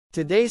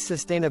Today's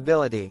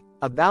sustainability,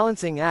 a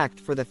balancing act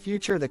for the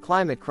future. The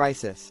climate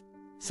crisis.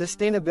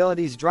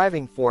 Sustainability's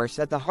driving force.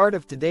 At the heart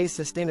of today's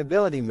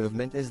sustainability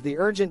movement is the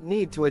urgent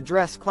need to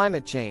address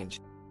climate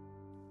change.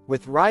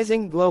 With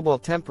rising global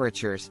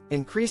temperatures,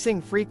 increasing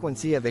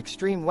frequency of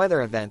extreme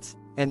weather events,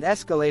 and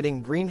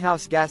escalating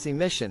greenhouse gas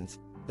emissions,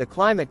 the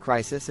climate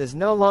crisis is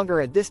no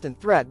longer a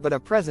distant threat but a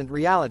present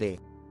reality.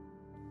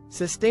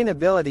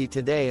 Sustainability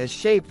today is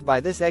shaped by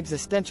this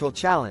existential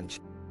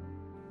challenge.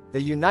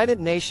 The United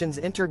Nations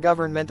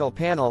Intergovernmental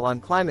Panel on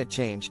Climate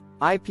Change,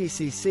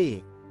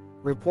 IPCC,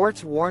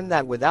 reports warn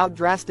that without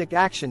drastic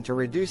action to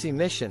reduce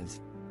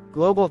emissions,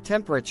 global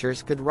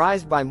temperatures could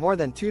rise by more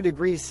than 2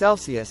 degrees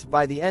Celsius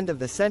by the end of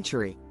the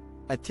century,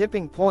 a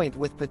tipping point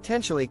with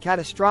potentially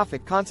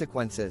catastrophic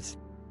consequences.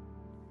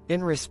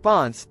 In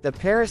response, the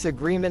Paris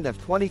Agreement of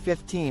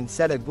 2015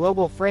 set a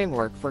global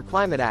framework for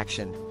climate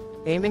action,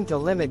 aiming to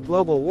limit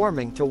global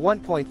warming to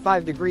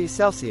 1.5 degrees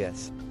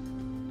Celsius.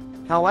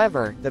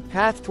 However, the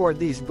path toward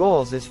these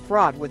goals is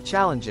fraught with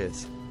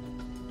challenges.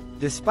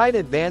 Despite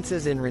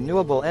advances in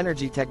renewable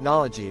energy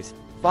technologies,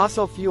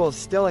 fossil fuels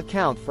still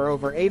account for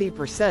over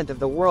 80% of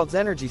the world's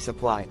energy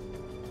supply.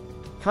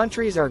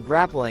 Countries are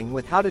grappling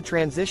with how to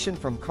transition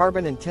from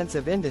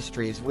carbon-intensive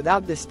industries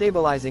without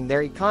destabilizing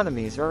their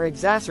economies or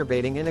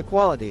exacerbating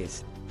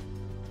inequalities.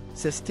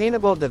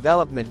 Sustainable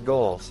Development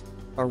Goals,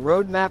 a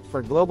roadmap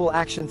for global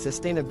action.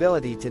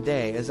 Sustainability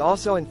today is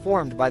also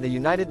informed by the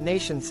United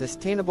Nations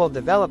Sustainable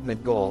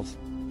Development Goals,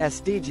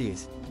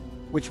 SDGs,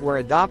 which were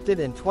adopted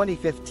in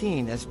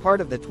 2015 as part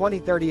of the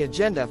 2030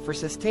 Agenda for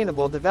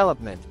Sustainable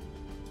Development.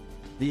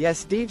 The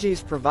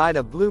SDGs provide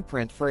a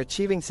blueprint for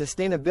achieving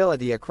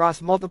sustainability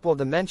across multiple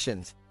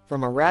dimensions,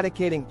 from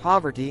eradicating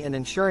poverty and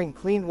ensuring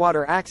clean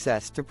water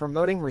access to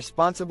promoting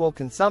responsible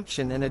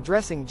consumption and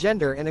addressing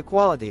gender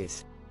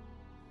inequalities.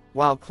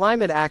 While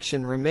climate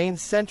action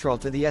remains central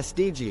to the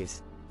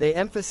SDGs, they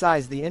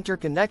emphasize the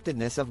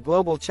interconnectedness of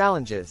global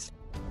challenges.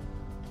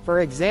 For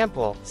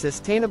example,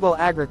 sustainable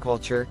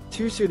agriculture,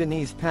 2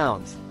 Sudanese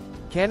pounds,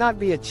 cannot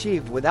be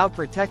achieved without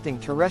protecting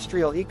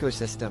terrestrial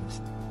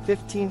ecosystems,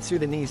 15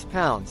 Sudanese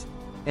pounds,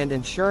 and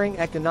ensuring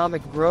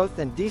economic growth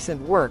and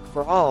decent work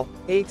for all,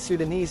 8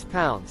 Sudanese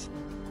pounds.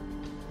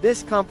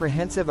 This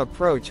comprehensive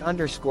approach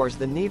underscores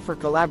the need for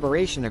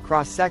collaboration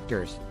across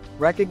sectors,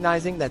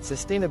 recognizing that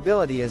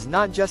sustainability is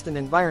not just an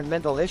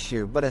environmental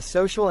issue but a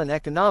social and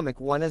economic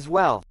one as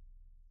well.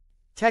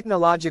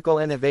 Technological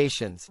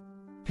innovations.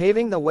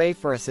 Paving the way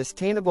for a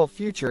sustainable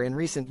future. In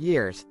recent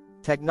years,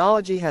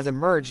 technology has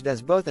emerged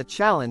as both a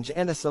challenge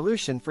and a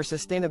solution for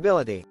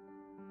sustainability.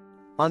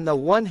 On the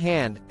one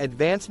hand,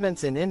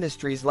 advancements in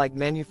industries like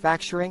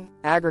manufacturing,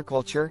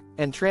 agriculture,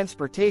 and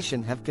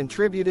transportation have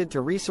contributed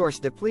to resource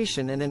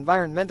depletion and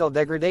environmental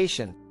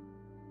degradation.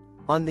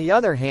 On the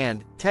other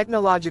hand,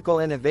 technological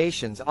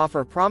innovations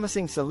offer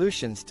promising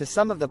solutions to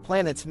some of the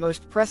planet's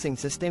most pressing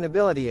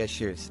sustainability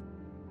issues.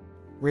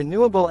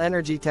 Renewable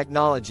energy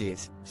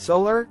technologies,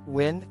 solar,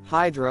 wind,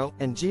 hydro,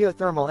 and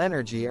geothermal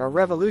energy are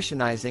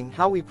revolutionizing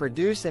how we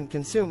produce and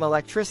consume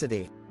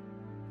electricity.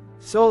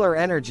 Solar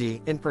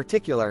energy, in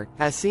particular,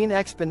 has seen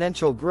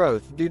exponential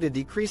growth due to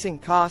decreasing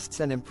costs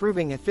and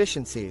improving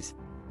efficiencies,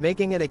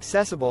 making it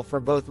accessible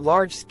for both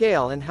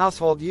large-scale and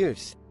household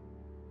use.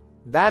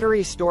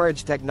 Battery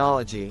storage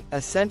technology,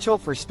 essential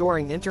for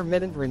storing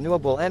intermittent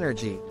renewable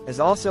energy, is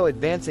also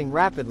advancing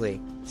rapidly,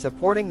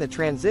 supporting the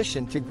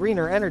transition to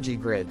greener energy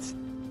grids.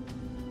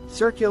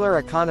 Circular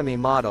economy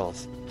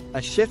models,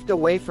 a shift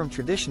away from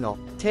traditional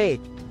take,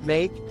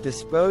 make,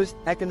 dispose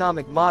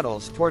economic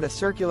models toward a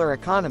circular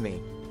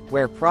economy,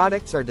 where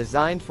products are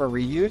designed for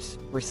reuse,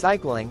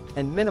 recycling,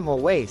 and minimal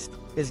waste,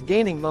 is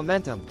gaining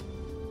momentum.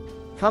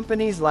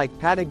 Companies like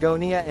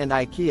Patagonia and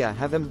IKEA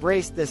have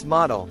embraced this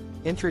model,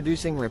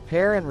 introducing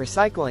repair and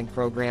recycling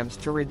programs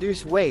to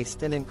reduce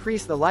waste and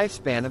increase the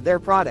lifespan of their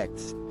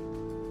products.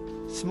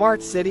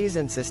 Smart cities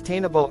and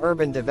sustainable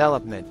urban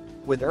development,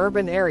 with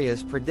urban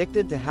areas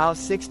predicted to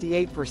house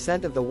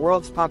 68% of the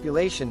world's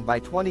population by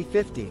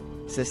 2050,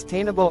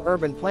 sustainable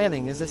urban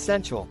planning is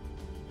essential.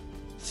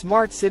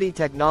 Smart city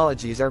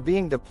technologies are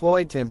being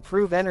deployed to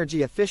improve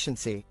energy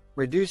efficiency,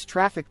 reduce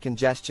traffic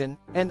congestion,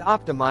 and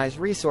optimize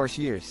resource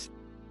use.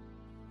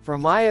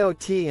 From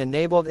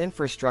IoT-enabled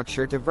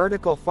infrastructure to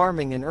vertical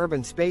farming in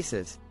urban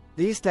spaces,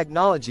 these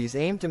technologies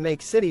aim to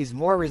make cities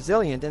more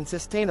resilient and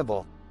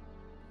sustainable.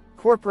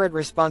 Corporate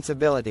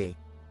responsibility.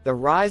 The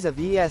rise of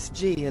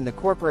ESG in the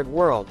corporate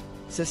world,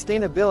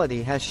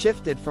 sustainability has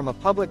shifted from a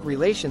public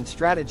relations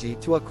strategy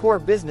to a core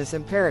business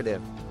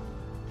imperative.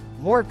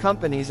 More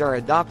companies are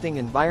adopting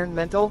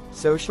environmental,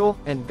 social,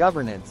 and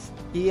governance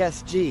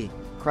 (ESG)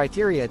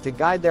 criteria to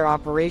guide their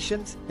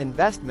operations,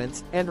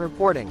 investments, and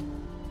reporting.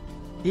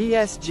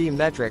 ESG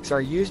metrics are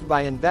used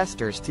by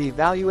investors to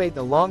evaluate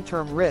the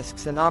long-term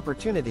risks and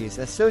opportunities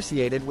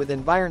associated with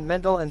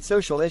environmental and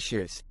social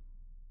issues.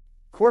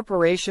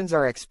 Corporations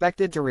are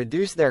expected to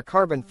reduce their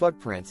carbon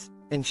footprints,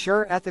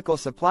 ensure ethical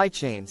supply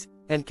chains,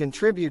 and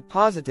contribute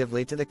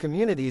positively to the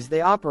communities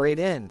they operate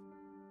in.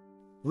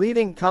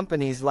 Leading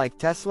companies like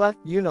Tesla,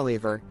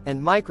 Unilever,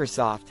 and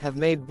Microsoft have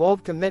made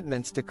bold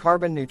commitments to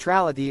carbon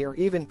neutrality or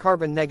even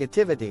carbon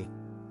negativity,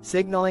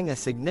 signaling a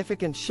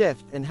significant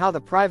shift in how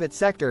the private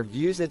sector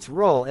views its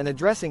role in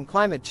addressing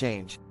climate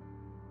change.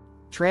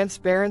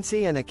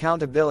 Transparency and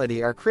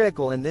accountability are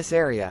critical in this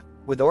area,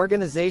 with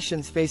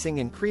organizations facing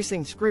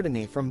increasing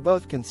scrutiny from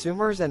both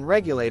consumers and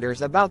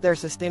regulators about their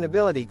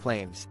sustainability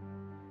claims.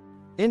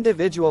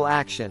 Individual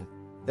action.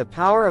 The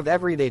power of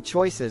everyday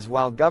choices.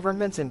 While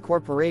governments and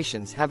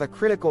corporations have a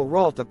critical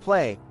role to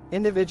play,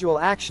 individual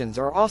actions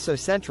are also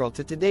central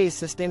to today's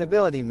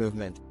sustainability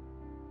movement.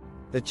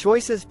 The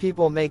choices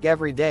people make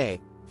every day,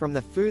 from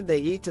the food they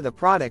eat to the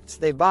products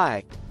they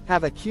buy,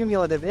 have a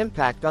cumulative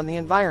impact on the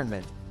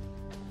environment.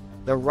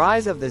 The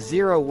rise of the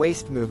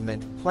zero-waste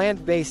movement,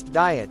 plant-based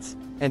diets,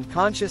 and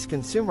conscious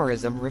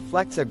consumerism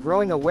reflects a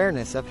growing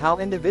awareness of how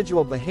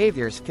individual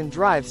behaviors can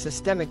drive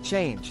systemic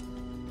change.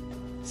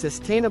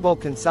 Sustainable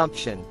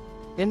consumption.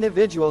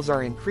 Individuals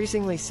are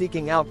increasingly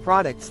seeking out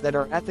products that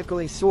are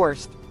ethically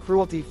sourced,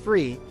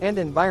 cruelty-free, and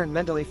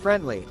environmentally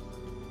friendly.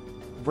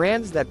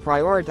 Brands that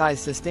prioritize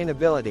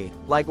sustainability,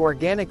 like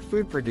organic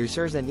food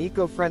producers and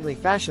eco-friendly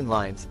fashion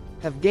lines,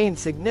 have gained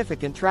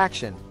significant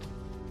traction.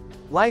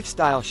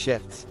 Lifestyle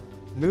shifts.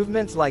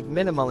 Movements like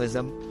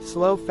minimalism,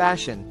 slow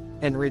fashion,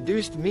 and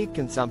reduced meat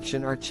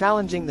consumption are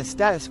challenging the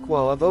status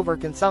quo of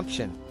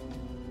overconsumption.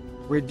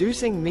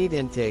 Reducing meat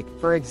intake,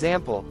 for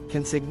example,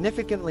 can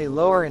significantly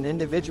lower an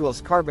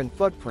individual's carbon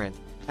footprint,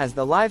 as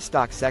the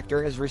livestock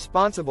sector is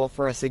responsible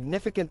for a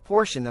significant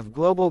portion of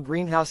global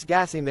greenhouse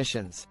gas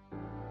emissions.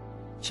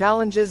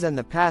 Challenges and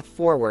the path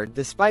forward.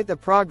 Despite the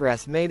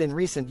progress made in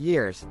recent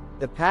years,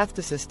 the path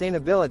to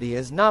sustainability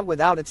is not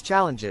without its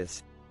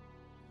challenges.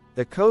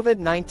 The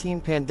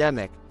COVID-19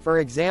 pandemic, for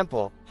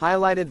example,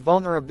 highlighted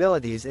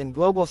vulnerabilities in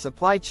global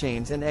supply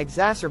chains and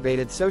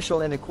exacerbated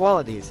social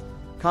inequalities,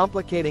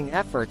 complicating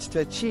efforts to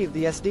achieve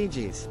the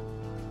SDGs.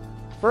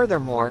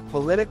 Furthermore,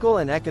 political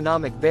and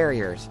economic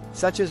barriers,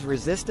 such as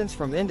resistance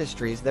from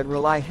industries that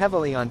rely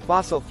heavily on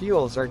fossil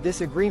fuels or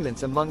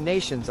disagreements among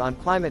nations on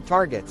climate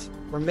targets,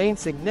 remain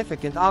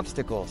significant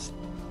obstacles.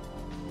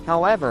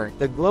 However,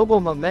 the global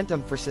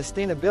momentum for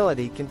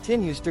sustainability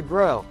continues to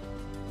grow.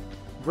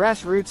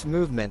 Grassroots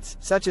movements,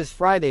 such as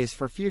Fridays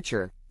for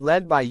Future,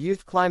 led by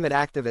youth climate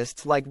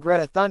activists like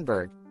Greta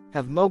Thunberg,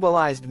 have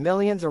mobilized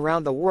millions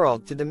around the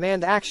world to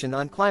demand action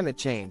on climate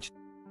change.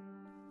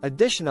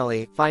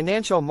 Additionally,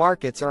 financial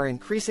markets are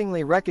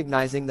increasingly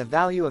recognizing the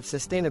value of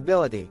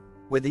sustainability,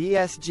 with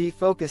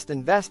ESG-focused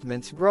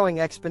investments growing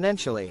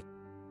exponentially.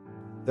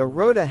 The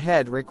road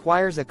ahead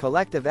requires a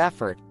collective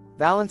effort,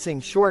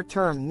 balancing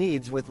short-term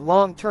needs with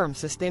long-term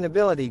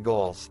sustainability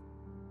goals.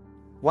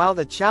 While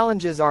the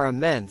challenges are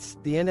immense,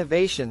 the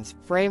innovations,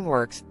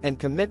 frameworks, and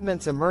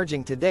commitments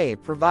emerging today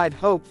provide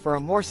hope for a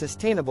more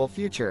sustainable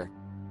future.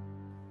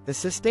 The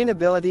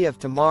sustainability of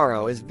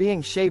tomorrow is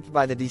being shaped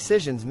by the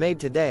decisions made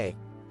today,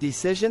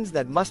 decisions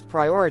that must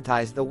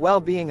prioritize the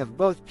well-being of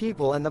both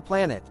people and the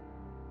planet.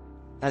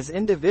 As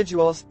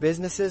individuals,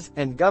 businesses,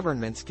 and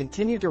governments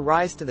continue to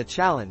rise to the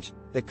challenge,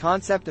 the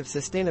concept of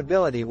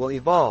sustainability will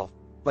evolve,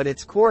 but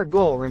its core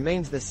goal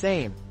remains the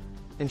same: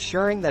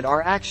 ensuring that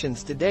our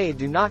actions today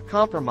do not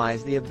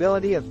compromise the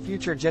ability of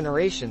future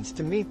generations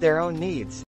to meet their own needs.